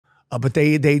But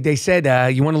they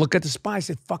said, you want to look at the spa? I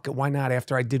said, fuck it, why not?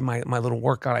 After I did my little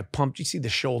workout, I pumped. You see the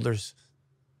shoulders.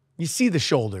 You see the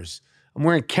shoulders. I'm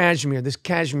wearing cashmere. This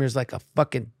cashmere is like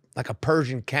a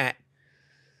Persian cat.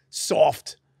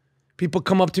 Soft. People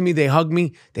come up to me, they hug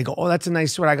me, they go, oh, that's a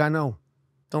nice sweat. I go, no.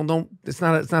 Don't, it's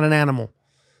not an animal.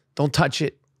 Don't touch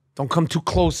it. Don't come too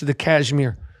close to the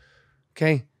cashmere.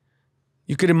 Okay?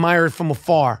 You could admire it from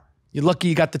afar. You're lucky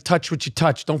you got to touch what you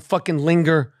touch. Don't fucking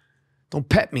linger. Don't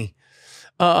pet me.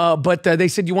 But they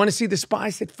said, you want to see the spa? I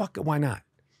said, fuck it, why not?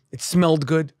 It smelled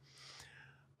good.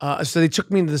 So they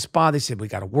took me into the spa. They said, we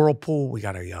got a whirlpool, we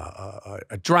got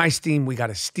a dry steam, we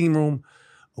got a steam room,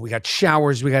 we got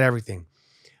showers, we got everything.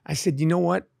 I said, you know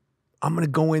what? I'm going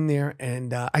to go in there.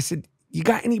 And I said, you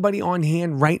got anybody on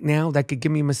hand right now that could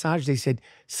give me a massage? They said,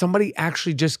 somebody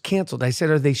actually just canceled. I said,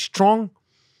 are they strong?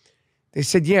 They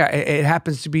said, yeah, it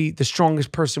happens to be the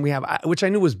strongest person we have, which I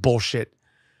knew was bullshit.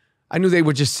 I knew they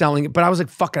were just selling it, but I was like,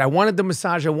 fuck it. I wanted the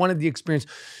massage. I wanted the experience.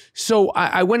 So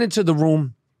I went into the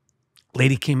room.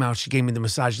 Lady came out. She gave me the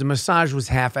massage. The massage was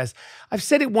half-assed. I've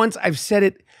said it once. I've said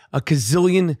it a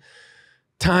gazillion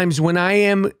times. When I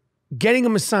am getting a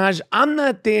massage, I'm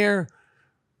not there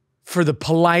for the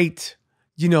polite,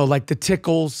 like the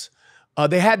tickles.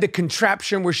 They had the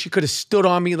contraption where she could have stood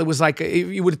on me. It was like,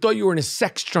 you would have thought you were in a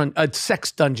sex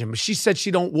dungeon. But she said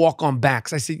she don't walk on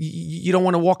backs. I said, you don't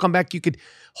want to walk on back? You could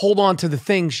hold on to the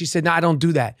thing. She said, no, I don't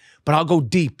do that, but I'll go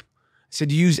deep. I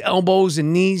said, you use elbows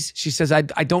and knees? She says, I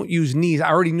don't use knees. I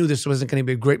already knew this wasn't going to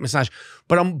be a great massage,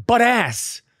 but I'm butt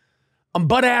ass. I'm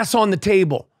butt ass on the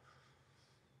table.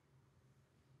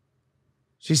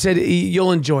 She said,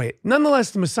 you'll enjoy it.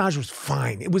 Nonetheless, the massage was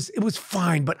fine. It was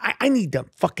fine, but I need the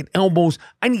fucking elbows.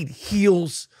 I need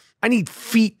heels. I need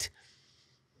feet.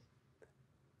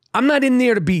 I'm not in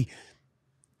there to be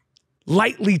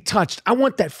lightly touched. I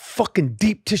want that fucking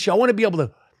deep tissue. I want to be able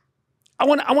to, I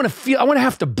want to feel, I want to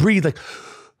have to breathe like,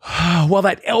 while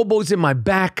that elbow's in my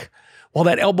back, while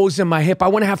that elbow's in my hip, I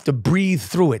want to have to breathe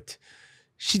through it.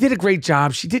 She did a great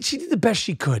job. She did the best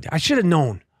she could. I should have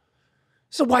known.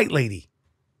 It's a white lady.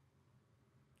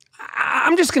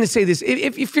 I'm just going to say this.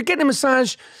 If you're getting a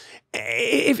massage,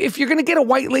 if you're going to get a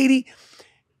white lady,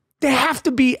 they have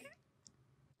to be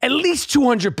at least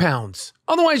 200 pounds.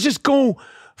 Otherwise, just go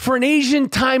for an Asian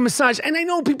Thai massage. And I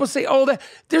know people say, oh,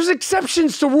 there's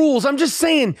exceptions to rules. I'm just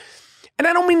saying, and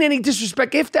I don't mean any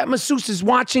disrespect. If that masseuse is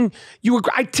watching,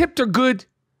 I tipped her good.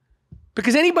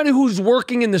 Because anybody who's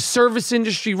working in the service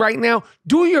industry right now,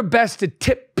 do your best to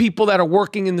tip people that are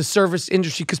working in the service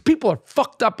industry because people are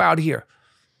fucked up out here.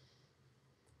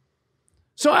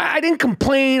 So I didn't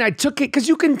complain. I took it because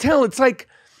you can tell it's like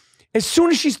as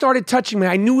soon as she started touching me,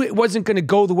 I knew it wasn't going to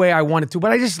go the way I wanted to.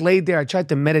 But I just laid there. I tried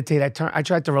to meditate. I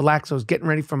tried to relax. I was getting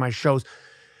ready for my shows.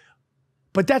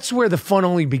 But that's where the fun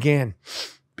only began.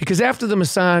 Because after the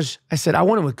massage, I said, I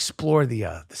want to explore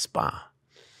the spa.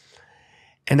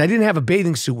 And I didn't have a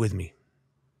bathing suit with me.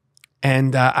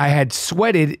 And I had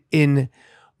sweated in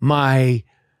my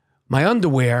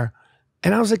underwear.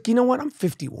 And I was like, you know what? I'm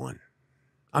 51.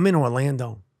 I'm in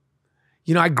Orlando.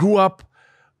 I grew up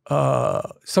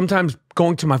sometimes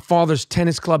going to my father's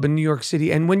tennis club in New York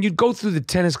City. And when you'd go through the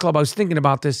tennis club, I was thinking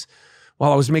about this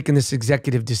while I was making this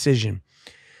executive decision.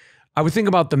 I would think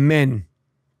about the men,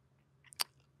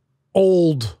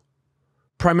 old,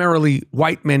 primarily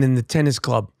white men in the tennis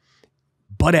club,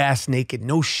 butt-ass naked,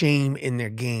 no shame in their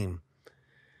game.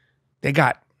 They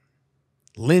got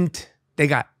lint, they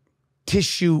got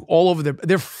tissue all over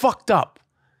they're fucked up.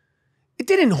 It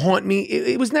didn't haunt me.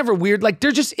 It was never weird. Like,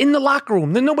 they're just in the locker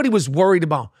room. Then nobody was worried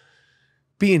about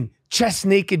being chest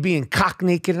naked, being cock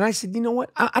naked. And I said, you know what?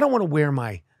 I don't want to wear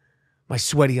my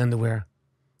sweaty underwear.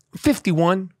 I'm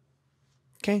 51.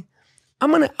 Okay? I'm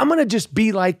gonna just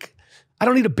be like, I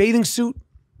don't need a bathing suit.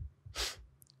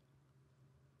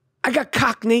 I got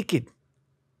cock naked.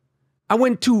 I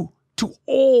went to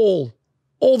all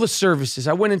the services.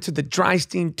 I went into the dry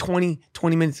steam 20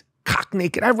 minutes. Cock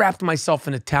naked. I wrapped myself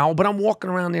in a towel, but I'm walking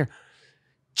around there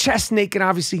chest naked,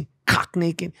 obviously, cock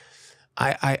naked.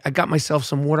 I got myself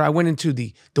some water. I went into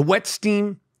the wet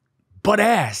steam, butt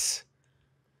ass.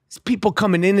 There's people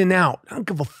coming in and out. I don't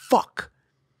give a fuck.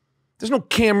 There's no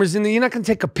cameras in there. You're not going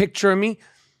to take a picture of me.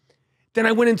 Then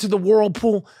I went into the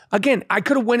whirlpool. Again, I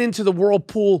could have went into the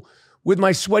whirlpool with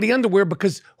my sweaty underwear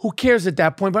because who cares at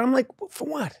that point? But I'm like, for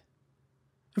what?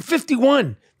 I'm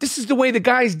 51. This is the way the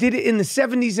guys did it in the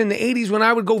 70s and the 80s when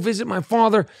I would go visit my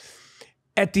father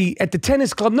at the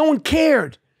tennis club. No one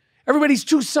cared. Everybody's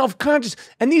too self-conscious.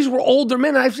 And these were older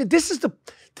men. And I said, this is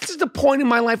the point in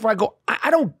my life where I go,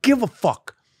 I don't give a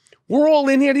fuck. We're all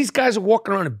in here. These guys are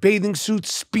walking around in bathing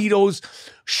suits, Speedos,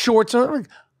 shorts. I'm like,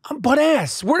 I'm butt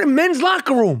ass. We're in men's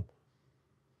locker room.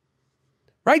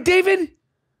 Right, David?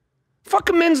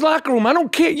 Fucking men's locker room. I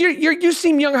don't care. You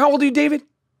seem young. How old are you, David?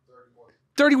 31.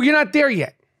 30. You're not there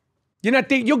yet. You're not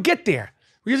there. You'll get there.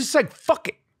 You're just like, fuck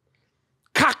it.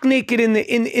 Cock naked in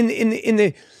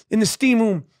the steam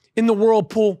room, in the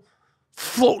whirlpool,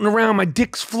 floating around. My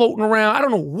dick's floating around. I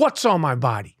don't know what's on my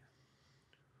body.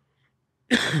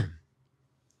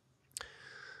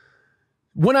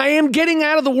 When I am getting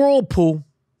out of the whirlpool,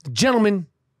 the gentleman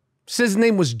says his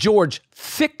name was George.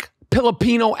 Thick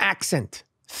Filipino accent.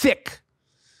 Thick.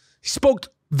 He spoke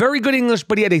very good English,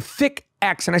 but he had a thick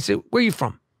accent. I said, where are you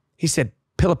from? He said,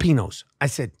 Filipinos. I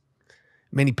said,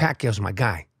 Manny Pacquiao's my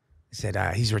guy. I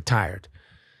said, he's retired.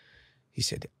 He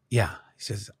said, yeah. He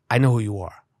says, I know who you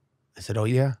are. I said, oh,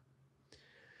 yeah?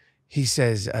 He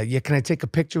says, yeah, can I take a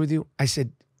picture with you? I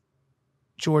said,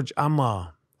 George, I'm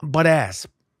butt ass,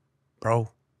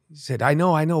 bro. He said, I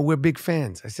know, we're big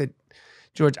fans. I said,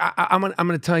 George, I'm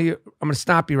gonna tell you, I'm gonna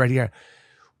stop you right here.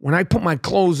 When I put my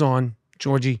clothes on,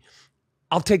 Georgie,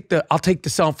 I'll take the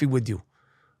selfie with you,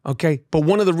 okay? But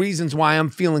one of the reasons why I'm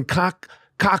feeling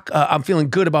I'm feeling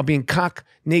good about being cock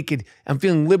naked, I'm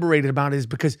feeling liberated about it is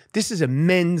because this is a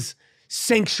men's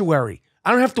sanctuary.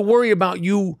 I don't have to worry about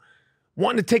you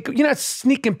wanting to take, you're not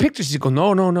sneaking pictures. You go,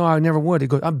 no, I never would. He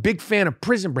goes, I'm a big fan of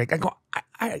Prison Break. I go,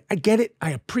 I get it. I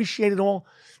appreciate it all.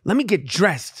 Let me get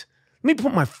dressed. Let me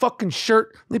put my fucking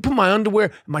shirt, let me put my underwear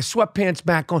and my sweatpants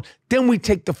back on. Then we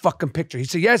take the fucking picture. He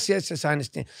said, yes, I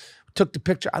understand. Took the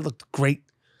picture. I looked great.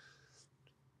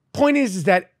 Point is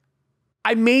that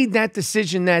I made that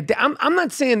decision that day. I'm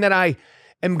not saying that I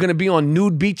am going to be on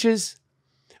nude beaches,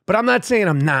 but I'm not saying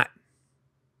I'm not.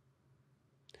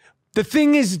 The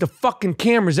thing is the fucking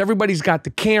cameras. Everybody's got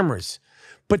the cameras.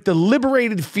 But the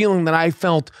liberated feeling that I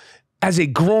felt as a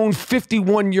grown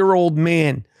 51-year-old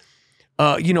man,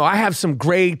 I have some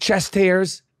gray chest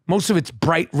hairs. Most of it's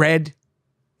bright red.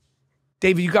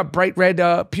 David, you got bright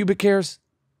red pubic hairs?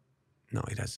 No, he doesn't.